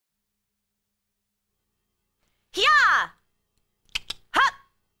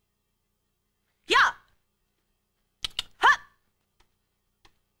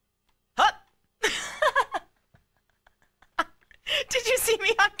see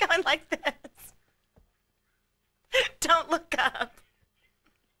me? I'm going like this. Don't look up.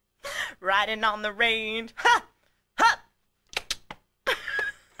 Riding on the range. Ha! Ha!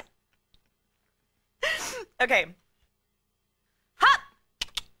 Okay. Ha!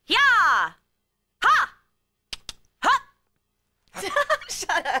 Yeah! Ha! Ha!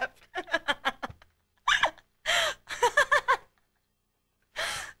 Shut up.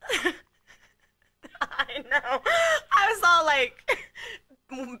 I know. I was all like,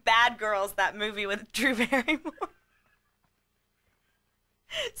 Bad Girls, that movie with Drew Barrymore.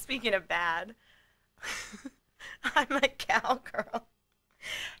 Speaking of bad, I'm a cowgirl.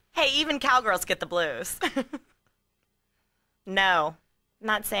 Hey, even cowgirls get the blues. No,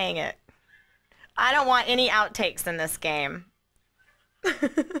 not saying it. I don't want any outtakes in this game.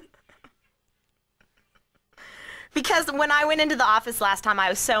 Because when I went into the office last time, I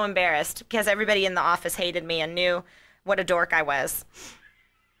was so embarrassed because everybody in the office hated me and knew what a dork I was.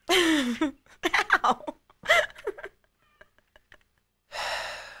 Ow.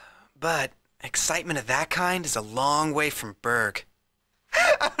 But excitement of that kind is a long way from Berg.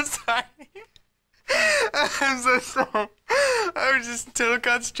 I'm sorry. I'm so sorry. I was just total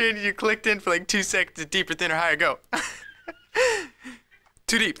concentrated. You clicked in for like 2 seconds. Deeper, thinner, higher, go.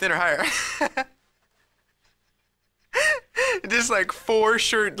 Too deep, thinner, higher. Just like 4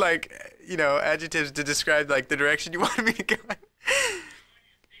 short, like, you know, adjectives to describe like the direction you wanted me to go in.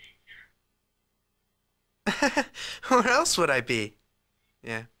 Where else would I be?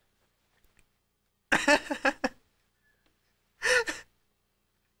 Yeah.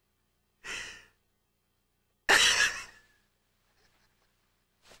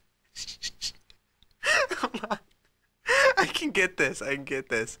 Hold on. I can get this. I can get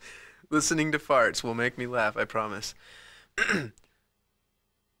this. Listening to farts will make me laugh, I promise. Am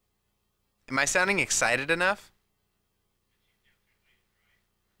I sounding excited enough?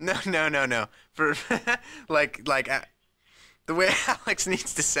 No. For like the way Alex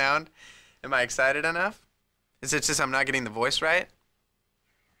needs to sound. Am I excited enough? Is it just I'm not getting the voice right?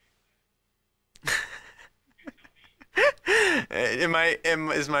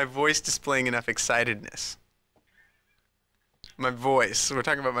 Is my voice displaying enough excitedness? My voice. We're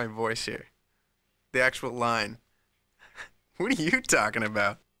talking about my voice here. The actual line. What are you talking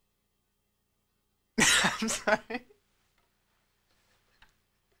about? I'm sorry.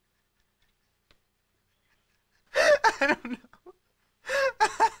 I don't know.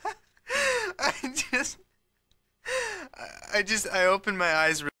 I opened my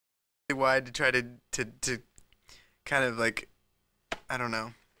eyes really wide to try to kind of like, I don't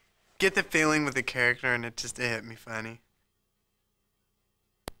know, get the feeling with the character, and it hit me funny.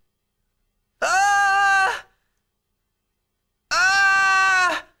 Ah!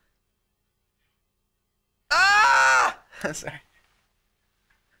 Ah! Ah! I'm sorry.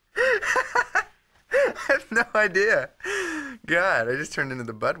 I have no idea. God, I just turned into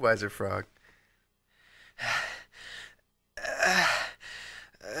the Budweiser frog.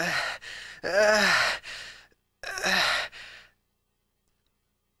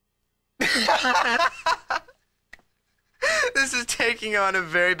 This is taking on a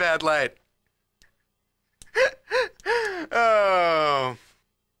very bad light. Oh.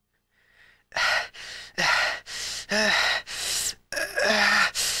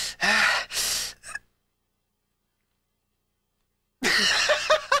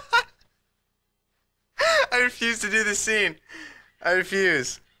 I refuse to do this scene. I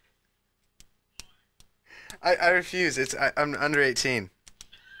refuse. I refuse. I'm under 18.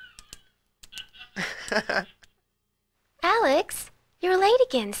 Alex, you're late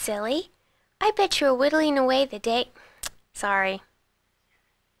again, silly. I bet you were whittling away the day. Sorry.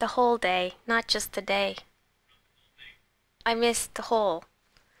 The whole day, not just the day. I missed the whole.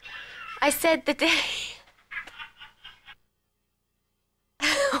 I said the day.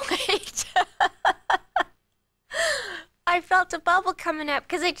 Wait. I felt a bubble coming up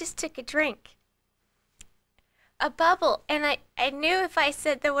because I just took a drink. A bubble, and I knew if I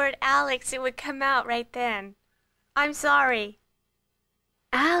said the word Alex, it would come out right then. I'm sorry.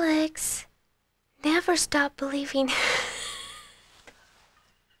 Alex, never stop believing.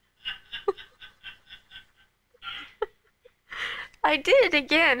 I did it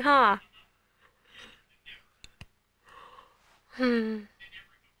again, huh?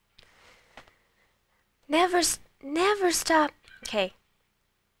 Never stop. Okay.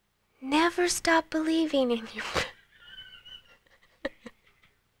 Never stop believing in you.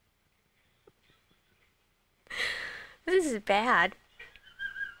 This is bad.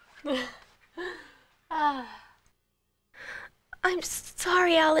 I'm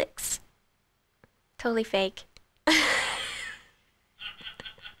sorry, Alex. Totally fake.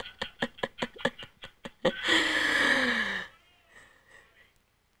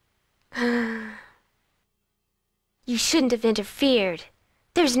 You shouldn't have interfered.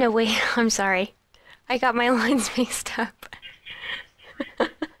 There's no way. I'm sorry. I got my lines mixed up.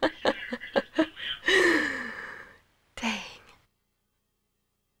 Dang.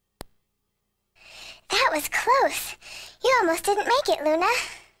 That was close. You almost didn't make it, Luna.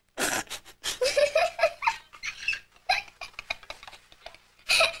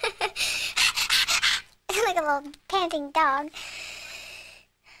 Like a little panting dog.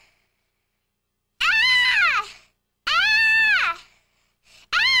 Ah! Ah!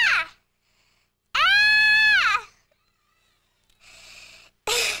 Ah! Ah!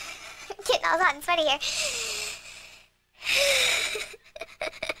 Getting all hot and sweaty here.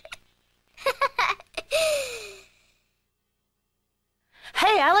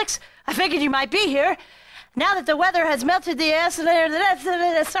 Hey, Alex, I figured you might be here. Now that the weather has melted the ice,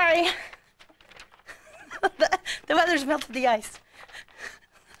 sorry. The weather's melted the ice.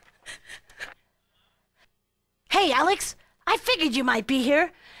 Hey, Alex, I figured you might be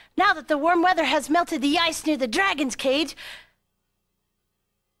here. Now that the warm weather has melted the ice near the dragon's cage.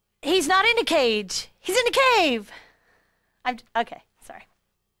 He's not in a cage. He's in a cave. Okay, sorry.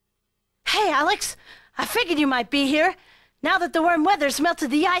 Hey, Alex, I figured you might be here. Now that the warm weather's melted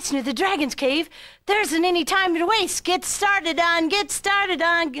the ice near the dragon's cave, there isn't any time to waste. Get started on,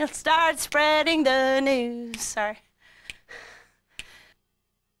 start spreading the news. Sorry.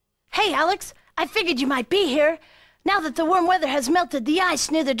 Hey, Alex, I figured you might be here. Now that the warm weather has melted the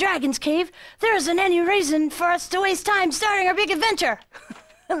ice near the dragon's cave, there isn't any reason for us to waste time starting our big adventure.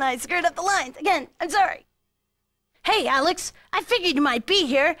 And I screwed up the lines again. I'm sorry. Hey, Alex, I figured you might be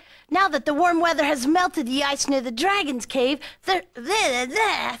here. Now that the warm weather has melted the ice near the dragon's cave, Sorry,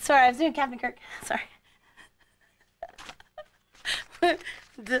 I was doing Captain Kirk. Sorry.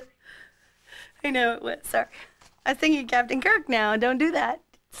 I know it was. Sorry. I was thinking Captain Kirk now. Don't do that.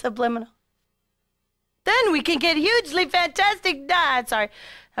 Subliminal. Then we can get hugely fantastic. Sorry.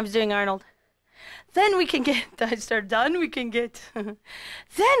 I was doing Arnold. Then we can get. Then we can get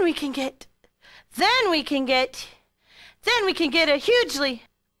a hugely.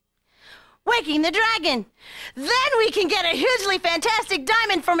 Waking the dragon. Then we can get a hugely fantastic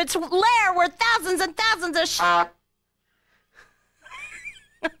diamond from its lair worth thousands and thousands of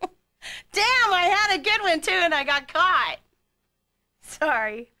Damn, I had a good one too and I got caught.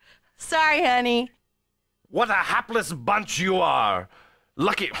 Sorry, honey. What a hapless bunch you are.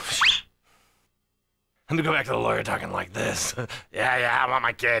 Lucky. Let me go back to the lawyer talking like this. Yeah, I want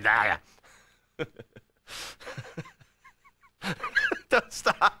my kid. Yeah. Don't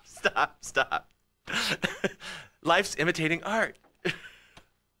stop. Life's imitating art.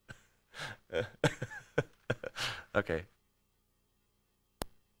 Okay.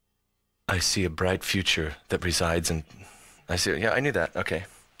 I see a bright future that resides in... Yeah, I knew that. Okay.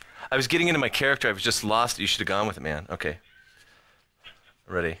 I was getting into my character. I was just lost. You should have gone with it, man. Okay.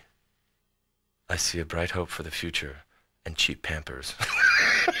 Ready? I see a bright hope for the future and cheap Pampers.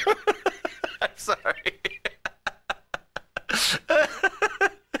 I'm sorry.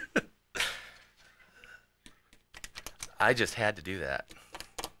 I just had to do that.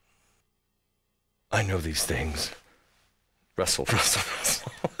 I know these things. Russell. That's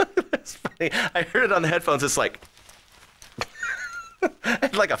funny. I heard it on the headphones. It's like...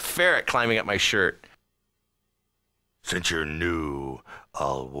 like a ferret climbing up my shirt. Since you're new,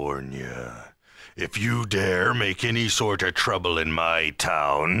 I'll warn you. If you dare make any sort of trouble in my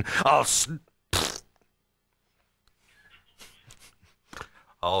town, I'll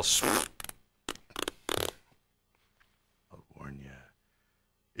warn you.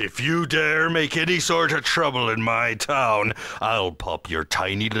 If you dare make any sort of trouble in my town, I'll pop your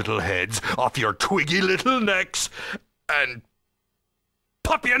tiny little heads off your twiggy little necks and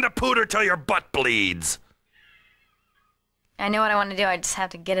pop you into pooter till your butt bleeds. I know what I want to do, I just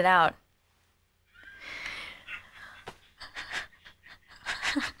have to get it out.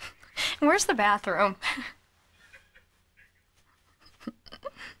 Where's the bathroom?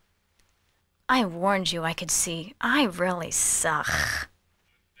 I warned you I could see. I really suck.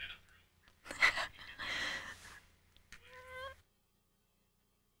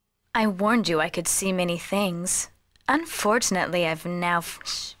 I warned you I could see many things. Unfortunately, I've now...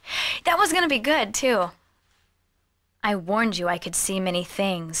 That was gonna be good, too. I warned you I could see many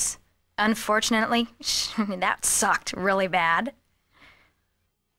things. Unfortunately, that sucked really bad.